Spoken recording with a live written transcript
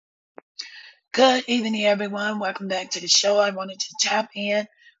Good evening, everyone. Welcome back to the show. I wanted to tap in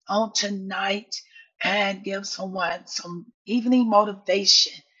on tonight and give someone some evening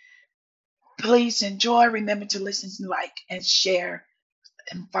motivation. Please enjoy. Remember to listen, like, and share,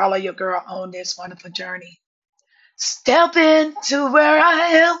 and follow your girl on this wonderful journey. Step into where I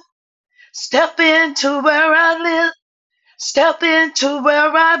am. Step into where I live. Step into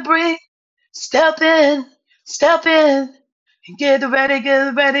where I breathe. Step in. Step in. Get ready,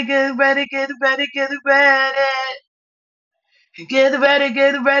 get ready, get ready, get ready, get ready. Get ready,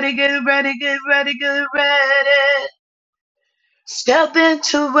 get ready, get ready, get ready, get ready. Step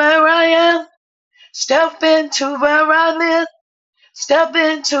into where I am. Step into where I live. Step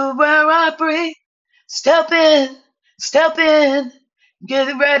into where I breathe. Step in, step in.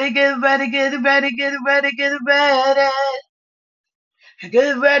 Get ready, get ready, get ready, get ready, get ready.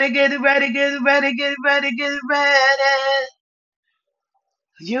 Get ready, get ready, get ready, get ready, get ready.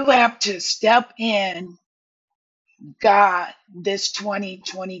 You have to step in God this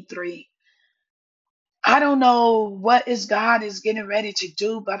 2023. I don't know what is God is getting ready to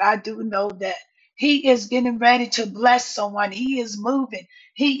do, but I do know that He is getting ready to bless someone. He is moving.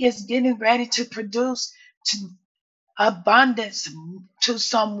 He is getting ready to produce to abundance to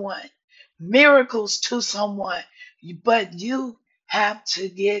someone, miracles to someone. But you have to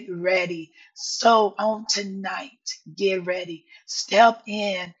get ready. So on tonight, get ready. Step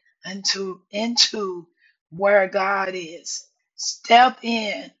in into where God is. Step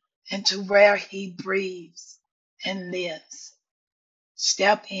in into where He breathes and lives.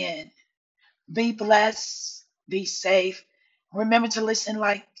 Step in. Be blessed. Be safe. Remember to listen,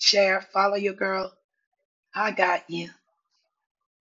 like, share, follow your girl. I got you.